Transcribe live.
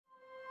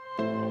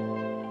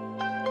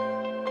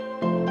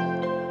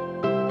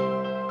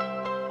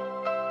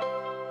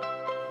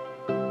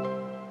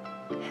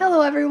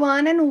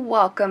everyone, and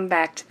welcome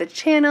back to the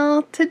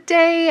channel.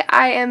 Today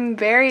I am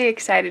very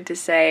excited to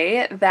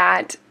say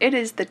that it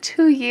is the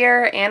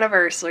 2-year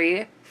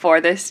anniversary for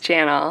this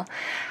channel.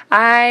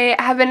 I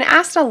have been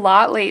asked a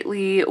lot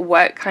lately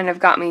what kind of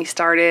got me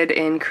started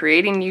in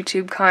creating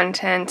YouTube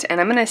content, and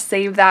I'm going to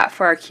save that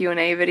for our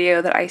Q&A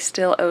video that I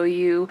still owe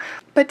you.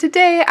 But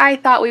today I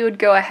thought we would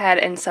go ahead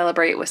and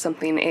celebrate with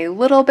something a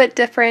little bit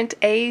different,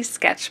 a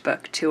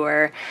sketchbook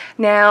tour.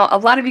 Now, a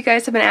lot of you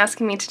guys have been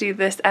asking me to do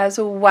this as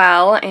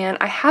well, and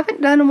I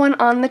haven't done one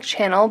on the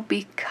channel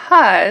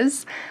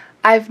because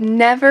I've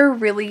never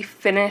really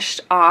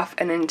finished off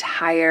an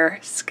entire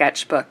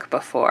sketchbook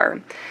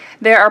before.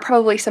 There are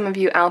probably some of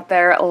you out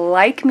there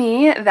like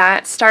me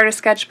that start a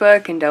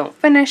sketchbook and don't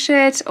finish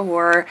it,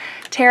 or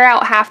tear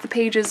out half the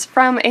pages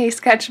from a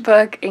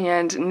sketchbook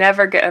and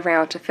never get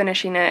around to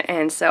finishing it.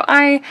 And so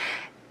I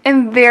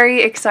am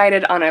very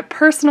excited on a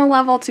personal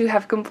level to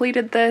have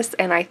completed this,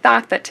 and I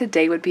thought that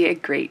today would be a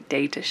great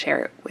day to share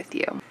it with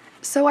you.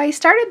 So I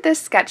started this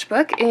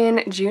sketchbook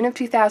in June of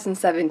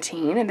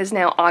 2017. It is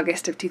now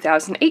August of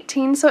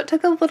 2018, so it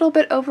took a little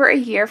bit over a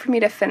year for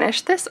me to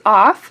finish this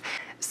off.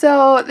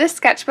 So this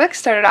sketchbook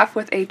started off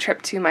with a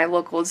trip to my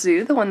local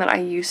zoo, the one that I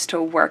used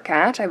to work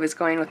at. I was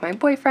going with my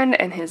boyfriend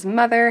and his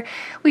mother.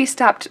 We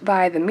stopped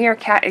by the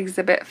meerkat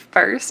exhibit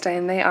first,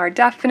 and they are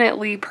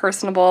definitely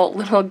personable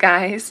little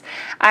guys.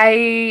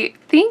 I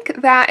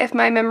think that if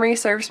my memory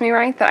serves me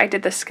right, that I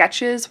did the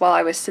sketches while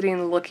I was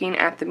sitting looking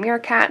at the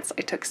meerkats.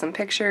 I took some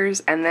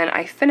pictures, and then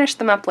I finished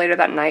them up later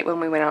that night when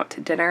we went out to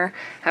dinner.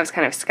 I was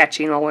kind of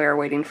sketching while we were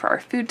waiting for our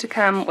food to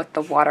come with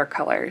the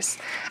watercolors.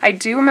 I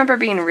do remember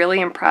being really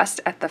impressed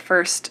at the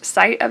first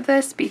sight of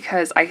this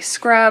because I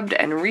scrubbed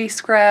and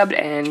re-scrubbed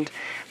and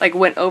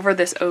went over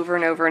this over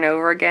and over and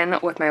over again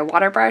with my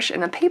water brush,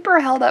 and the paper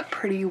held up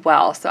pretty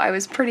well, so I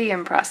was pretty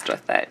impressed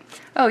with it.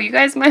 Oh, you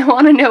guys might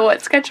want to know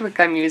what sketchbook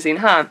I'm using,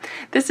 huh?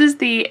 This is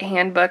the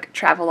Handbook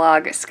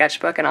Travelogue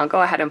sketchbook, and I'll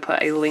go ahead and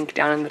put a link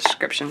down in the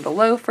description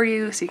below for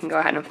you so you can go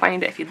ahead and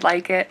find it if you'd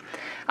like it.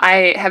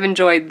 I have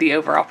enjoyed the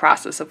overall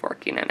process of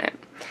working in it.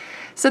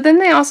 So then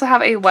they also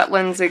have a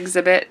wetlands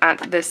exhibit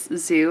at this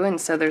zoo, and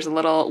so there's a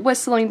little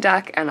whistling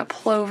duck and a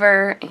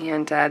plover,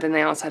 and then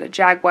they also had a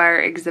jaguar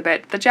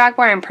exhibit. The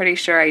jaguar I'm pretty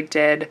sure I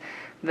did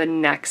the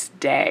next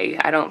day.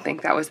 I don't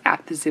think that was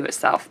at the zoo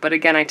itself, but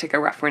again I took a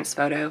reference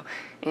photo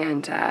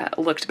and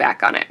looked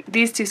back on it.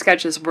 These two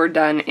sketches were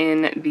done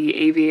in the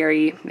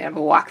aviary. They have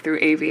a walk-through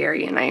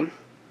aviary, and I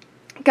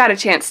got a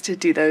chance to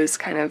do those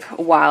kind of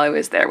while I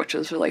was there, which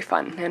was really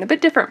fun and a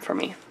bit different for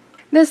me.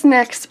 This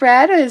next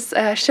spread is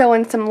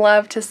showing some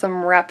love to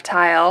some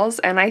reptiles,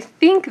 and I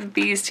think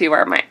these two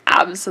are my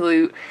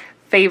absolute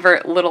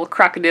favorite little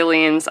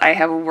crocodilians I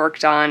have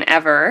worked on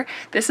ever.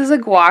 This is a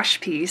gouache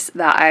piece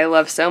that I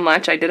love so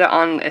much. I did it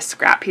on a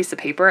scrap piece of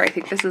paper. I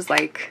think this is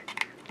like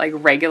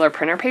regular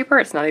printer paper.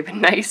 It's not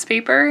even nice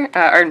paper,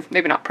 or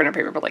maybe not printer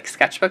paper, but like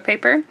sketchbook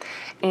paper.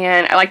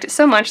 And I liked it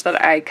so much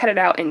that I cut it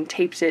out and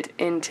taped it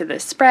into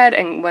this spread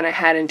and went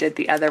ahead and did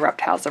the other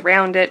reptiles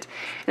around it.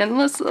 And then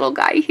this little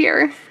guy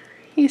here,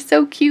 he's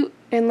so cute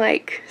and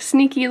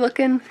sneaky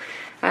looking.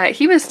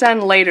 He was done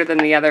later than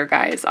the other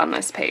guys on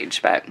this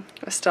page, but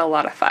it was still a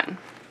lot of fun.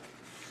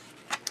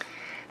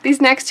 These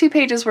next two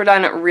pages were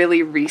done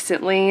really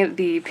recently.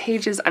 The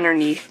pages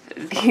underneath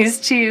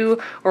these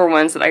two were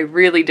ones that I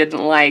really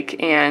didn't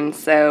like, and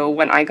so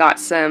when I got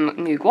some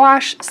new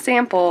gouache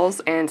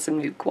samples and some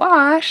new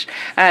gouache,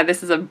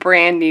 this is a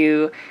brand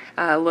new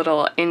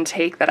little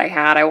intake that I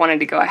had. I wanted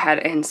to go ahead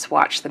and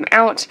swatch them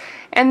out,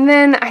 and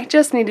then I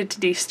just needed to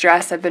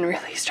de-stress. I've been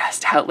really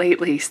stressed out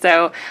lately,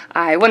 so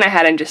I went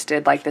ahead and just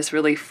did this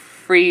really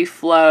free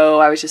flow.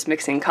 I was just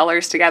mixing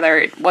colors together.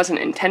 It wasn't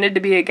intended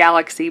to be a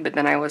galaxy, but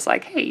then I was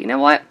like, hey, you know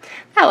what?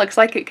 That looks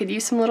like it could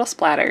use some little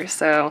splatters.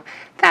 So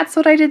that's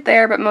what I did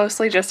there, but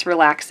mostly just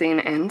relaxing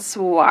and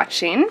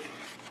swatching.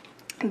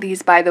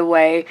 These, by the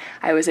way,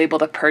 I was able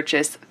to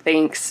purchase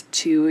thanks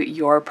to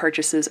your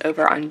purchases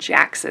over on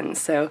Jackson,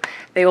 so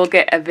they will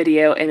get a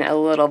video in a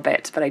little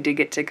bit, but I did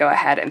get to go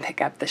ahead and pick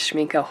up the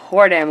Schmincke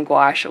Horadam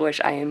gouache, which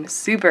I am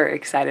super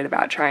excited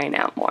about trying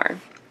out more.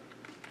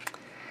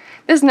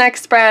 This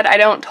next spread I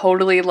don't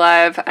totally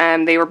love.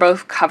 They were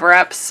both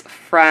cover-ups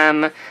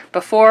from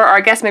before, or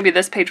I guess maybe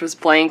this page was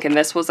blank and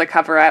this was a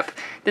cover-up.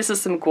 This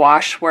is some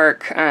gouache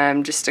work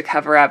just to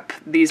cover up.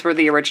 These were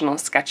the original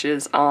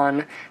sketches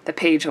on the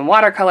page in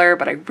watercolor,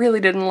 but I really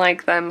didn't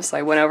like them, so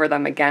I went over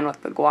them again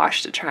with the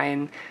gouache to try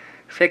and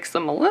fix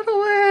them a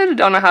little bit.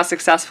 Don't know how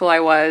successful I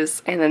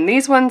was. And then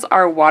these ones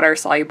are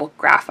water-soluble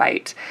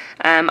graphite.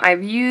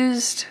 I've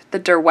used the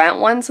Derwent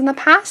ones in the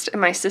past, and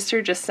my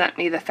sister just sent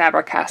me the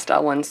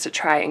Faber-Castell ones to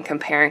try and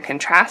compare and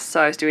contrast,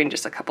 so I was doing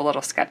just a couple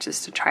little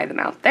sketches to try them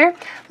out there.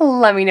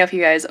 Let me know if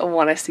you guys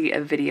want to see a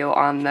video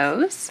on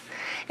those.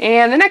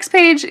 And the next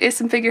page is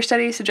some figure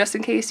studies, so just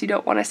in case you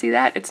don't want to see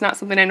that, it's not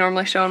something I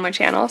normally show on my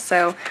channel,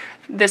 so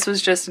this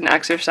was just an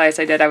exercise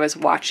I did. I was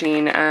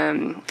watching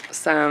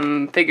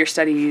some figure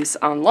studies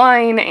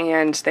online,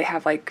 and they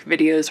have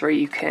videos where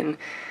you can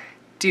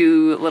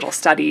do little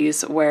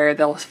studies where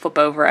they'll flip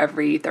over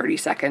every 30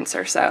 seconds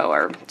or so,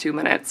 or 2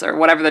 minutes, or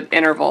whatever the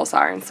intervals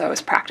are, and so I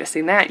was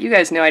practicing that. You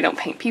guys know I don't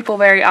paint people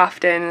very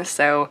often,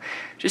 so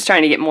just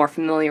trying to get more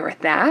familiar with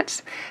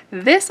that.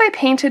 This I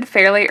painted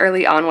fairly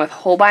early on with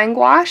Holbein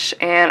gouache,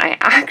 and I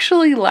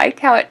actually like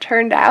how it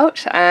turned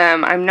out.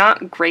 I'm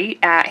not great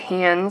at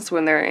hands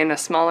when they're in a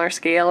smaller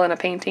scale in a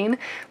painting,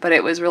 but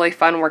it was really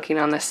fun working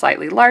on this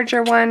slightly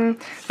larger one.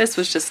 This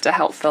was just to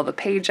help fill the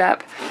page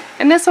up.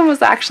 And this one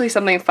was actually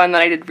something fun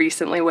that I did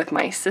recently with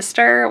my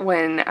sister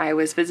when I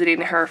was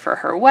visiting her for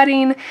her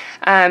wedding.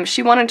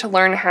 She wanted to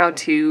learn how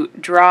to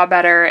draw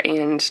better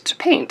and to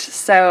paint,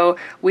 so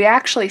we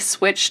actually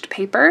switched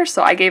paper.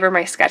 So I gave her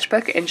my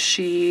sketchbook and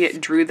she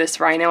drew this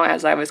rhino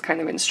as I was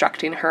kind of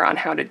instructing her on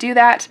how to do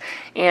that,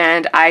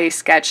 and I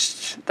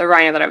sketched the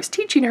rhino that I was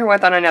teaching her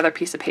with on another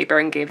piece of paper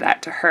and gave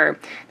that to her.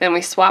 Then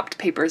we swapped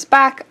papers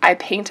back. I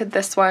painted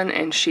this one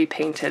and she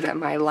painted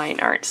my line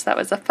art. So that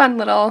was a fun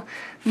little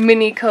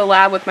mini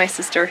collab with my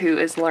sister, who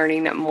is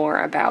learning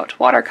more about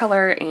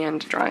watercolor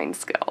and drawing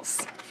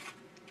skills.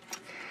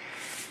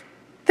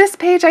 This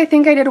page I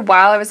think I did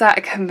while I was at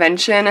a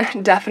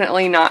convention.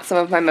 Definitely not some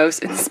of my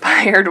most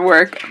inspired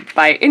work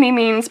by any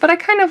means, but I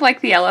kind of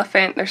like the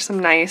elephant. There's some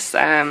nice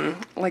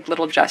like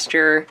little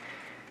gesture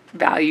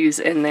values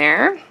in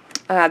there.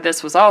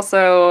 This was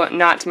also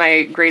not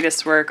my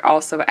greatest work,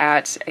 also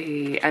at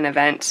an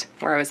event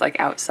where I was like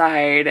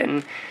outside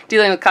and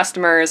dealing with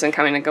customers and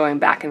coming and going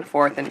back and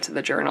forth into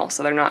the journal,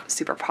 so they're not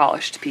super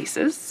polished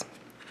pieces.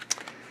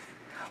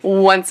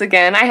 Once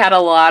again, I had a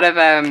lot of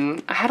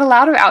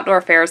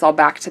outdoor fairs all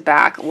back to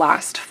back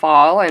last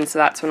fall, and so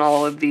that's when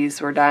all of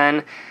these were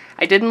done.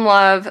 I didn't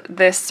love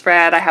this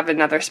spread. I have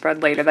another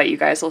spread later that you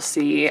guys will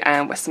see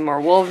with some more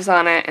wolves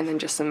on it, and then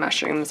just some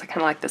mushrooms. I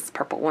kind of like this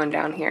purple one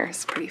down here.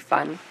 It's pretty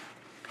fun.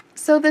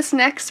 So this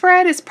next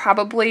spread is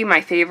probably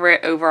my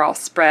favorite overall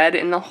spread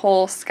in the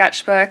whole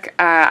sketchbook.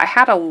 I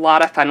had a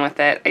lot of fun with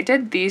it. I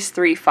did these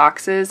 3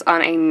 foxes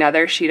on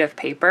another sheet of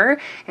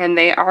paper, and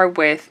they are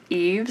with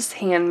Eve's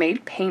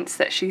handmade paints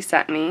that she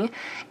sent me.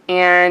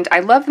 And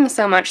I love them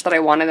so much that I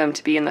wanted them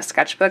to be in the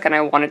sketchbook, and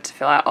I wanted to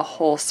fill out a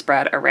whole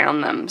spread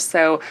around them.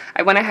 So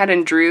I went ahead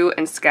and drew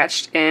and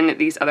sketched in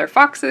these other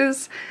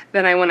foxes.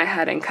 Then I went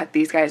ahead and cut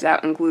these guys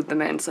out and glued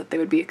them in so that they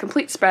would be a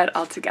complete spread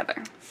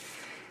altogether.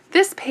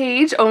 This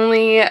page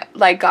only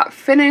got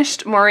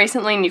finished more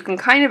recently, and you can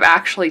kind of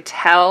actually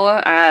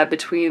tell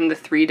between the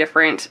 3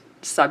 different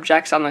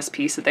subjects on this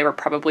piece that they were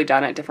probably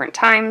done at different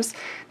times.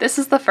 This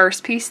is the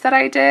first piece that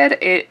I did.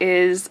 It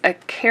is a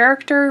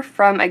character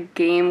from a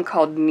game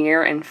called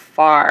Near and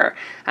Far.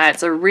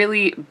 It's a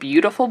really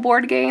beautiful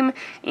board game,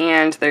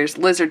 and there's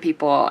lizard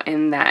people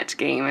in that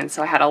game, and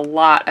so I had a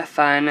lot of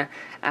fun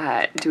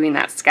doing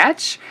that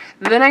sketch.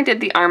 Then I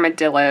did the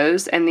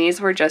armadillos, and these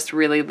were just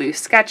really loose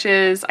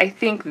sketches. I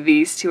think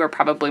these 2 are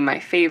probably my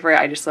favorite.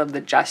 I just love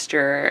the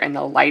gesture and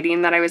the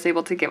lighting that I was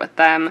able to get with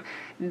them.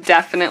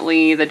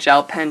 Definitely the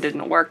gel pen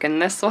didn't work in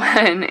this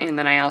one, and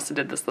then I also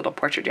did this little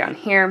portrait down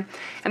here.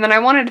 And then I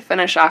wanted to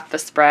finish off the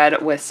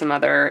spread with some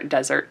other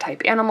desert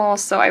type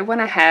animals, so I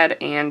went ahead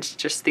and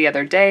just the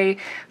other day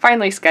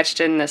finally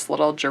sketched in this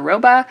little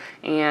Jaroba,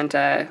 and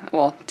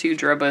well, 2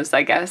 Jarobas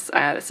I guess.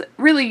 It's a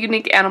really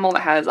unique animal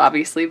that has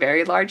obviously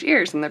very large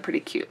ears, and they're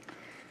pretty cute.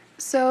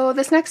 So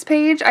this next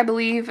page, I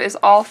believe, is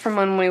all from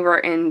when we were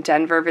in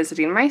Denver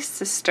visiting my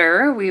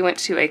sister. We went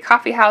to a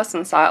coffee house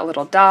and saw a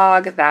little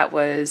dog that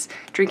was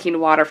drinking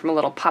water from a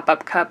little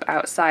pop-up cup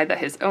outside that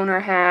his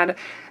owner had.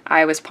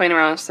 I was playing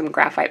around with some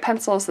graphite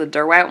pencils, the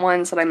Derwent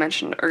ones that I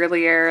mentioned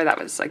earlier. That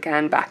was,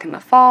 again, back in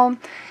the fall.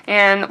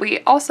 And we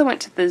also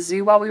went to the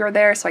zoo while we were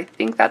there, so I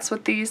think that's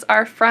what these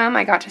are from.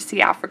 I got to see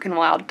African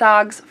wild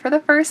dogs for the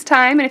first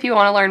time, and if you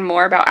want to learn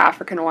more about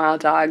African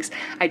wild dogs,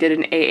 I did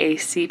an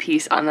AAC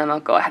piece on them.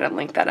 I'll go ahead and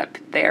link that up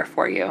there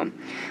for you.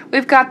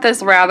 We've got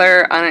this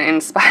rather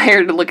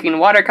uninspired looking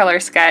watercolor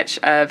sketch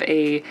of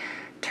a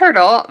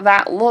turtle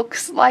that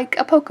looks like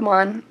a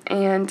Pokemon,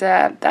 and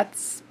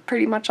that's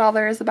pretty much all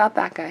there is about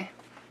that guy.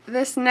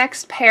 This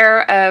next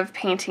pair of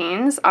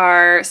paintings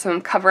are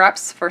some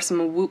cover-ups for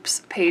some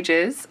Whoops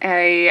pages.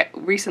 I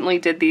recently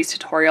did these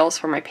tutorials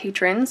for my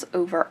patrons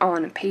over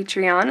on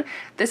Patreon.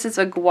 This is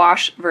a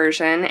gouache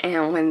version,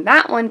 and when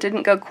that one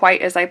didn't go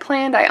quite as I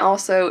planned, I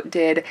also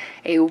did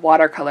a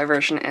watercolor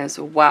version as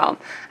well.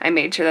 I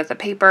made sure that the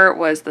paper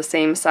was the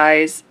same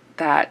size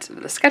that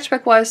the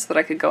sketchbook was so that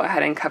I could go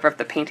ahead and cover up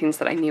the paintings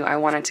that I knew I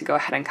wanted to go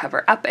ahead and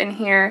cover up in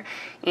here.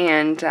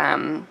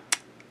 And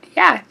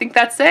yeah, I think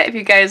that's it. If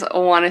you guys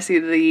want to see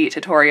the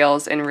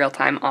tutorials in real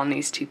time on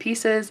these 2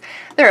 pieces,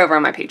 they're over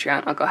on my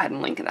Patreon. I'll go ahead and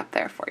link it up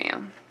there for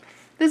you.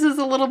 This is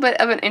a little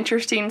bit of an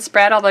interesting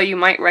spread, although you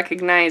might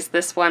recognize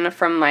this one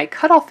from my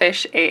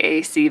Cuttlefish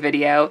AAC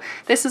video.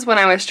 This is when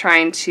I was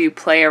trying to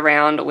play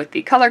around with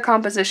the color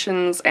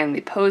compositions and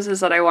the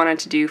poses that I wanted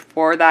to do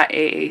for that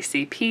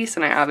AAC piece,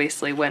 and I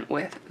obviously went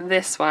with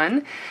this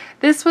one.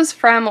 This was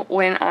from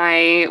when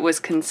I was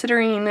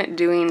considering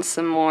doing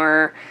some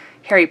more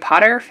Harry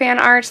Potter fan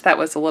art that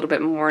was a little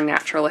bit more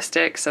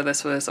naturalistic. So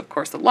this was, of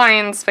course, the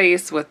lion's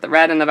face with the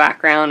red in the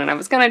background, and I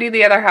was going to do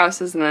the other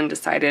houses and then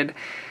decided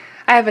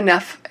I have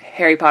enough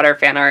Harry Potter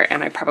fan art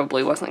and I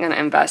probably wasn't going to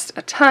invest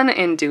a ton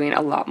in doing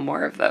a lot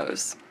more of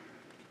those.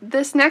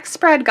 This next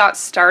spread got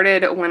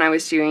started when I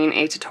was doing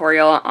a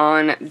tutorial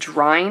on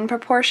drawing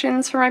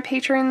proportions for my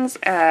patrons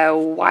a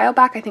while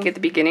back, I think at the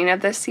beginning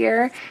of this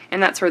year,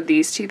 and that's where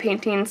these two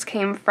paintings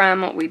came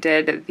from. We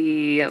did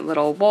the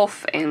little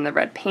wolf and the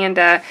red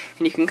panda,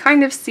 and you can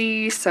kind of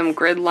see some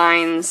grid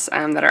lines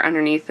that are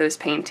underneath those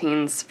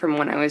paintings from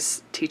when I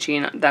was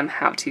teaching them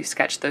how to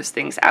sketch those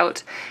things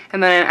out.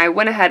 And then I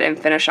went ahead and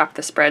finished off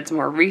the spreads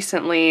more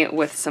recently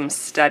with some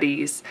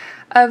studies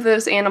of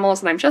those animals,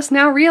 and I'm just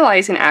now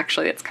realizing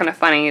actually it's kind of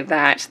funny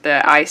that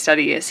the eye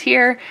study is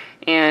here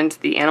and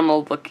the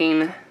animal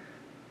looking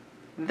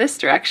this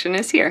direction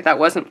is here. That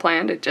wasn't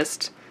planned, it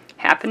just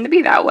happened to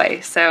be that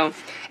way. So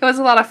it was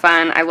a lot of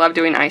fun. I love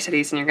doing eye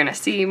studies, and you're going to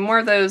see more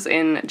of those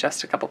in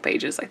just a couple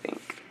pages, I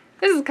think.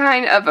 This is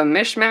kind of a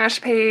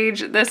mishmash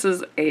page. This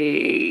is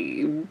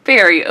a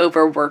very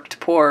overworked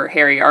poor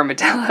hairy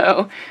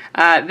armadillo.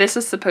 This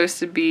is supposed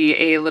to be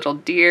a little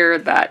deer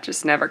that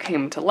just never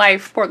came to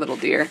life. Poor little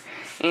deer.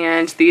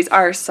 And these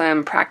are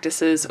some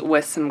practices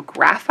with some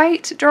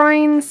graphite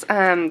drawings.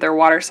 They're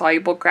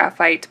water-soluble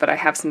graphite, but I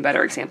have some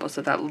better examples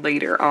of that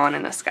later on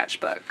in the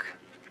sketchbook.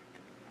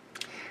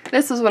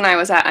 This was when I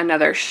was at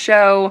another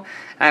show.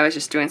 I was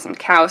just doing some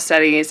cow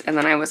studies, and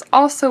then I was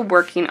also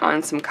working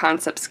on some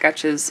concept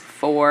sketches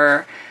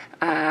for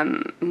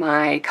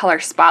my color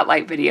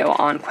spotlight video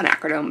on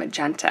quinacridone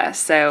magenta.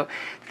 So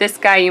this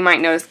guy, you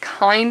might notice,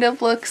 kind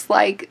of looks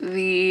like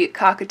the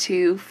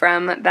cockatoo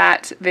from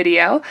that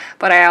video,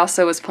 but I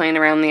also was playing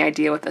around the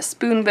idea with a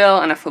spoonbill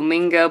and a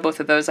flamingo. Both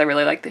of those I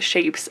really like the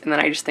shapes, and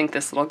then I just think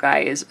this little guy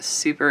is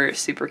super,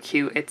 super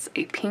cute. It's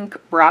a pink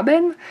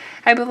robin,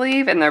 I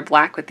believe, and they're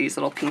black with these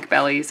little pink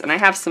bellies, and I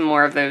have some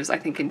more of those, I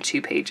think, in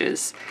 2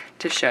 pages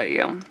to show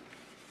you.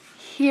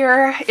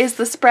 Here is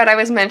the spread I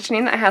was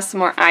mentioning that has some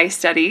more eye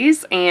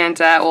studies, and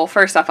well,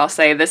 first off I'll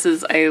say this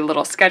is a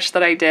little sketch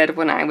that I did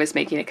when I was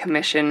making a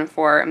commission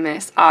for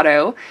Miss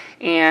Otto,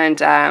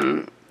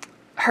 and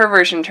her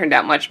version turned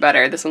out much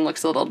better. This one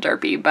looks a little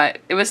derpy, but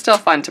it was still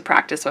fun to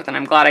practice with, and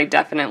I'm glad I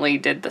definitely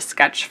did the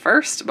sketch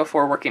first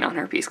before working on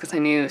her piece, because I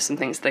knew some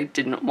things that I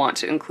didn't want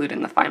to include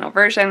in the final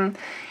version.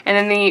 And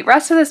then the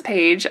rest of this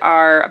page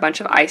are a bunch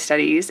of eye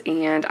studies,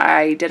 and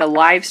I did a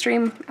live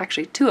stream,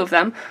 actually 2 of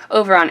them,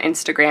 over on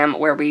Instagram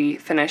where we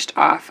finished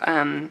off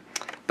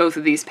both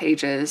of these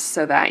pages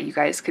so that you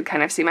guys could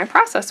kind of see my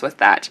process with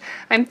that.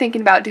 I'm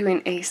thinking about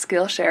doing a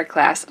Skillshare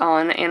class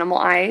on animal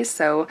eyes,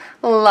 so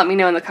let me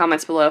know in the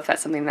comments below if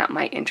that's something that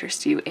might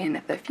interest you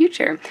in the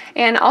future.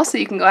 And also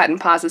you can go ahead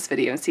and pause this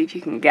video and see if you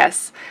can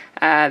guess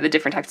the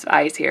different types of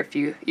eyes here if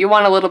you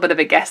want a little bit of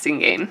a guessing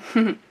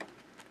game.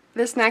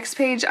 This next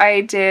page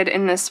I did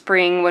in the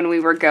spring when we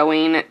were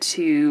going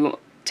to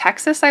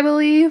Texas, I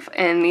believe,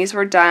 and these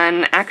were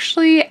done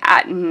actually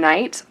at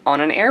night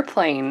on an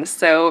airplane,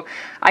 so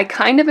I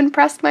kind of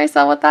impressed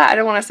myself with that. I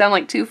don't want to sound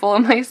like too full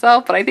of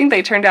myself, but I think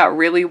they turned out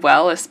really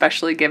well,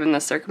 especially given the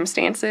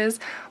circumstances.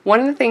 One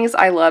of the things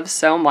I love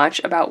so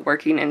much about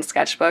working in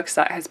sketchbooks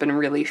that has been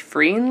really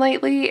freeing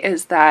lately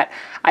is that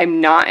I'm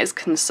not as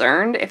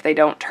concerned if they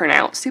don't turn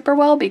out super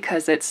well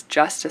because it's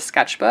just a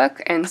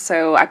sketchbook, and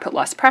so I put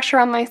less pressure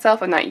on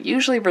myself, and that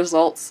usually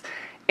results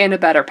in a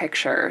better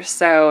picture.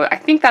 So I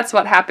think that's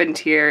what happened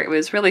here. It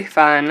was really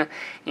fun,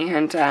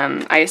 and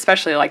I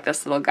especially like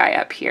this little guy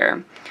up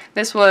here.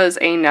 This was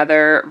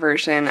another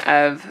version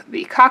of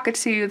the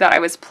cockatoo that I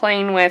was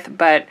playing with,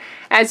 but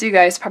as you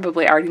guys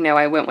probably already know,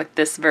 I went with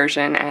this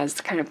version as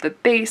kind of the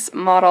base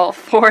model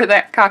for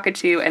that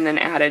cockatoo and then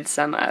added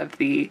some of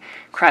the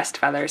crest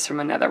feathers from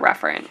another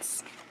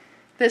reference.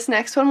 This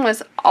next one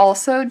was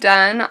also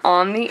done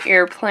on the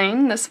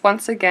airplane. This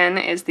once again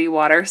is the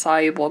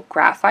water-soluble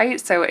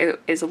graphite, so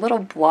it is a little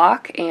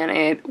block and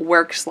it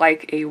works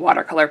like a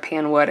watercolor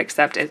pan would,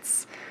 except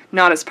it's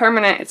not as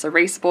permanent, it's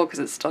erasable because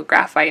it's still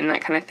graphite and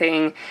that kind of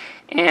thing.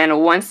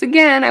 And once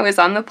again, I was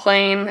on the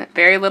plane,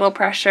 very little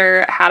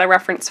pressure, had a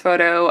reference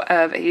photo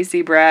of a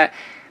zebra,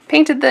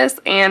 painted this,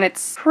 and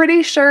it's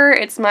pretty sure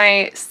it's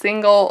my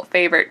single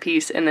favorite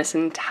piece in this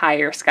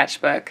entire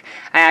sketchbook.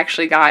 I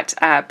actually got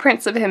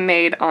prints of him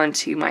made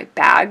onto my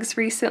bags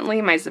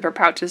recently, my zipper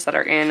pouches that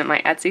are in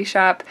my Etsy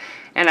shop,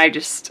 and I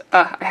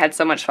had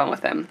so much fun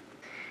with him.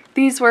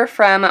 These were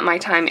from my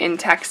time in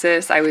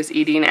Texas. I was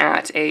eating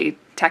at a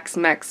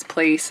Tex-Mex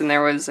place and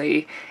there was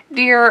a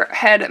deer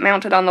head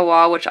mounted on the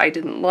wall, which I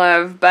didn't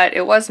love, but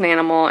it was an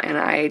animal and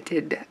I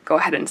did go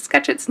ahead and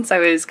sketch it since I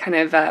was kind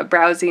of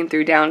browsing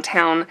through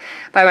downtown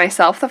by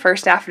myself the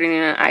first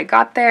afternoon I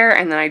got there,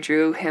 and then I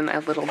drew him a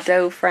little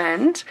doe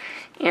friend.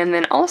 And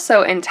then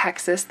also in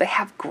Texas they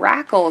have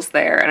grackles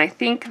there, and I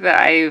think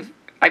that I've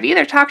I've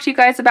either talked to you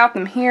guys about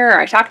them here or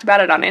I talked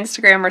about it on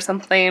Instagram or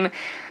something.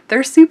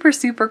 They're super,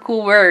 super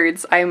cool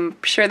words. I'm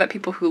sure that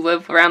people who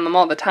live around them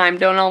all the time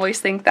don't always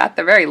think that.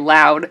 They're very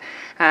loud,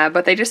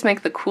 but they just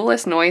make the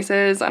coolest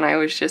noises, and I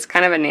was just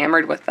kind of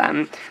enamored with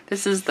them.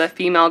 This is the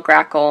female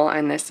grackle,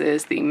 and this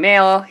is the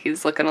male.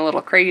 He's looking a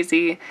little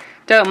crazy.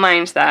 Don't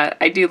mind that.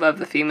 I do love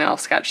the female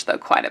sketch, though,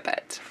 quite a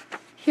bit.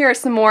 Here are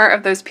some more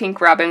of those pink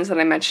robins that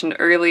I mentioned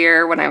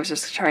earlier when I was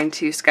just trying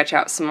to sketch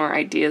out some more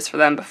ideas for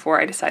them before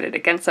I decided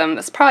against them.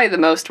 That's probably the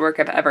most work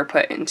I've ever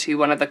put into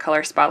one of the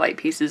color spotlight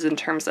pieces in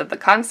terms of the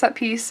concept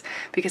piece,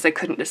 because I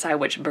couldn't decide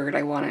which bird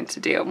I wanted to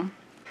do.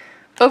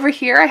 Over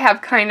here I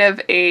have kind of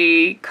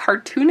a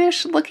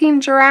cartoonish looking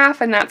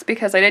giraffe, and that's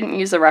because I didn't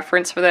use a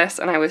reference for this,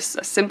 and I was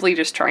simply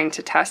just trying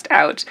to test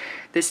out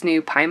this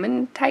new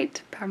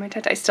Pyrmantite,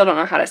 I still don't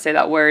know how to say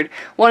that word,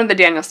 one of the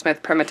Daniel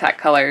Smith Permatex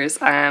colors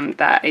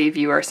that a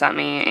viewer sent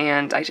me,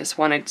 and I just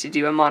wanted to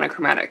do a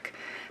monochromatic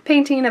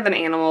painting of an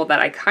animal that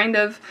I kind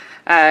of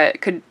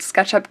could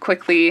sketch up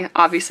quickly.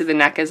 Obviously the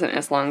neck isn't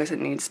as long as it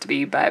needs to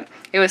be, but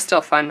it was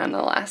still fun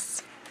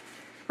nonetheless.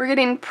 We're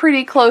getting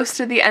pretty close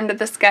to the end of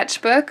the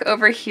sketchbook.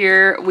 Over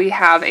here we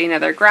have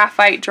another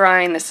graphite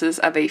drawing. This is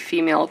of a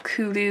female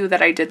kudu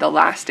that I did the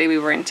last day we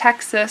were in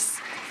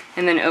Texas.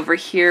 And then over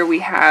here we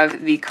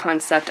have the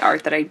concept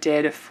art that I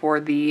did for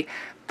the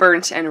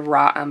burnt and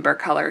raw umber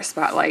color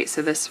spotlight.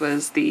 So this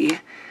was the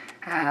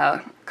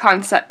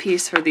concept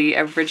piece for the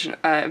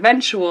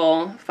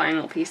eventual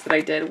final piece that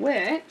I did,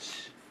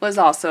 which was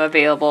also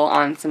available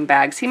on some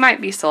bags. He might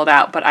be sold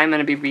out, but I'm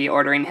going to be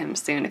reordering him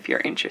soon if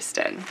you're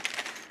interested.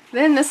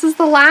 Then this is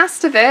the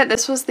last of it.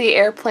 This was the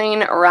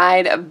airplane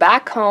ride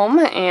back home,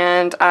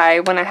 and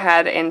I went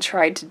ahead and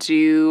tried to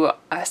do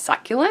a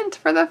succulent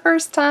for the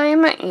first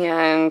time,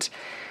 and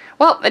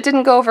well, it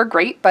didn't go over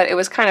great, but it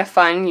was kind of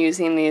fun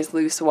using these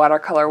loose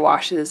watercolor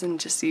washes and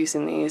just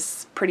using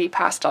these pretty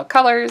pastel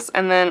colors.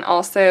 And then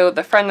also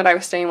the friend that I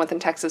was staying with in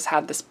Texas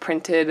had this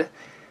printed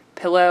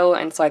pillow,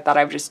 and so I thought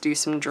I would just do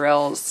some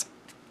drills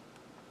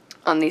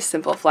on these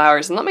simple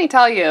flowers. And let me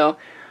tell you,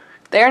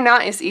 they're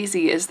not as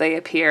easy as they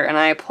appear, and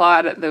I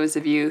applaud those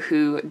of you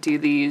who do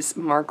these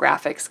more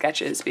graphic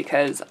sketches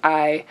because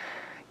I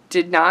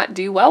did not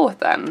do well with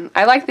them.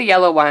 I like the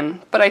yellow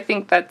one, but I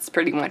think that's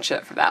pretty much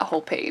it for that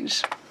whole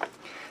page.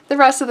 The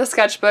rest of the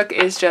sketchbook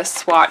is just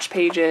swatch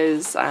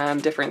pages,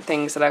 different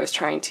things that I was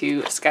trying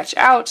to sketch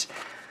out.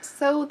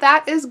 So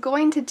that is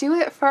going to do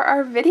it for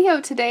our video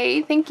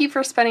today. Thank you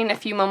for spending a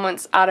few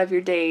moments out of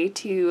your day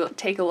to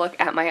take a look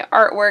at my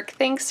artwork.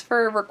 Thanks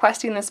for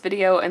requesting this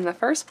video in the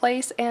first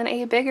place, and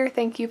a bigger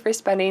thank you for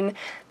spending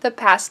the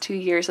past 2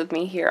 years with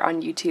me here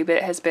on YouTube.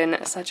 It has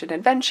been such an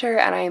adventure,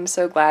 and I am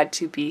so glad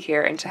to be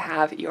here and to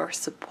have your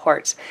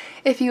support.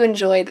 If you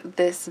enjoyed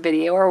this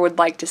video or would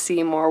like to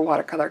see more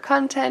watercolor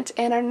content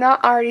and are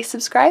not already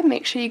subscribed,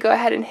 make sure you go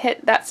ahead and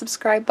hit that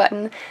subscribe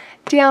button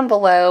down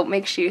below.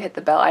 Make sure you hit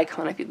the bell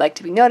icon if you'd like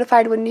to be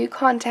notified when new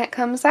content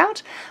comes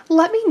out.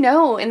 Let me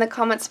know in the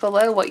comments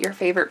below what your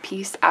favorite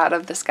piece out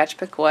of the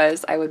sketchbook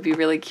was. I would be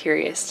really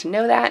curious to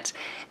know that,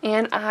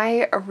 and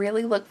I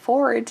really look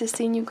forward to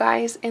seeing you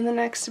guys in the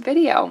next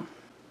video.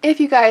 If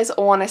you guys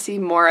want to see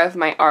more of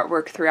my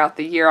artwork throughout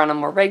the year on a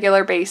more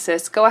regular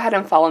basis, go ahead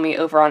and follow me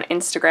over on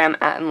Instagram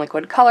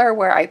 @InLiquidColor,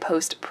 where I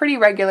post pretty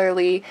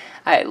regularly,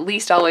 at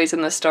least always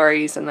in the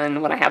stories, and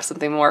then when I have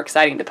something more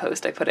exciting to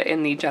post, I put it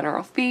in the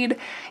general feed.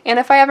 And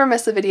if I ever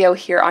miss a video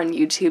here on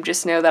YouTube,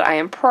 just know that I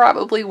am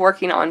probably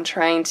working on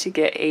trying to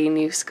get a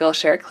new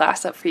Skillshare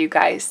class up for you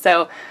guys.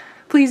 So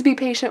please be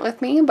patient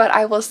with me, but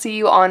I will see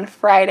you on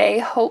Friday,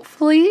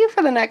 hopefully,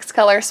 for the next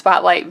color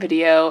spotlight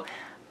video.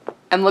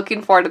 I'm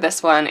looking forward to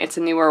this one. It's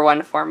a newer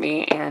one for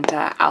me, and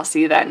I'll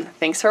see you then.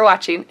 Thanks for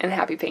watching, and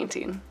happy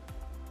painting.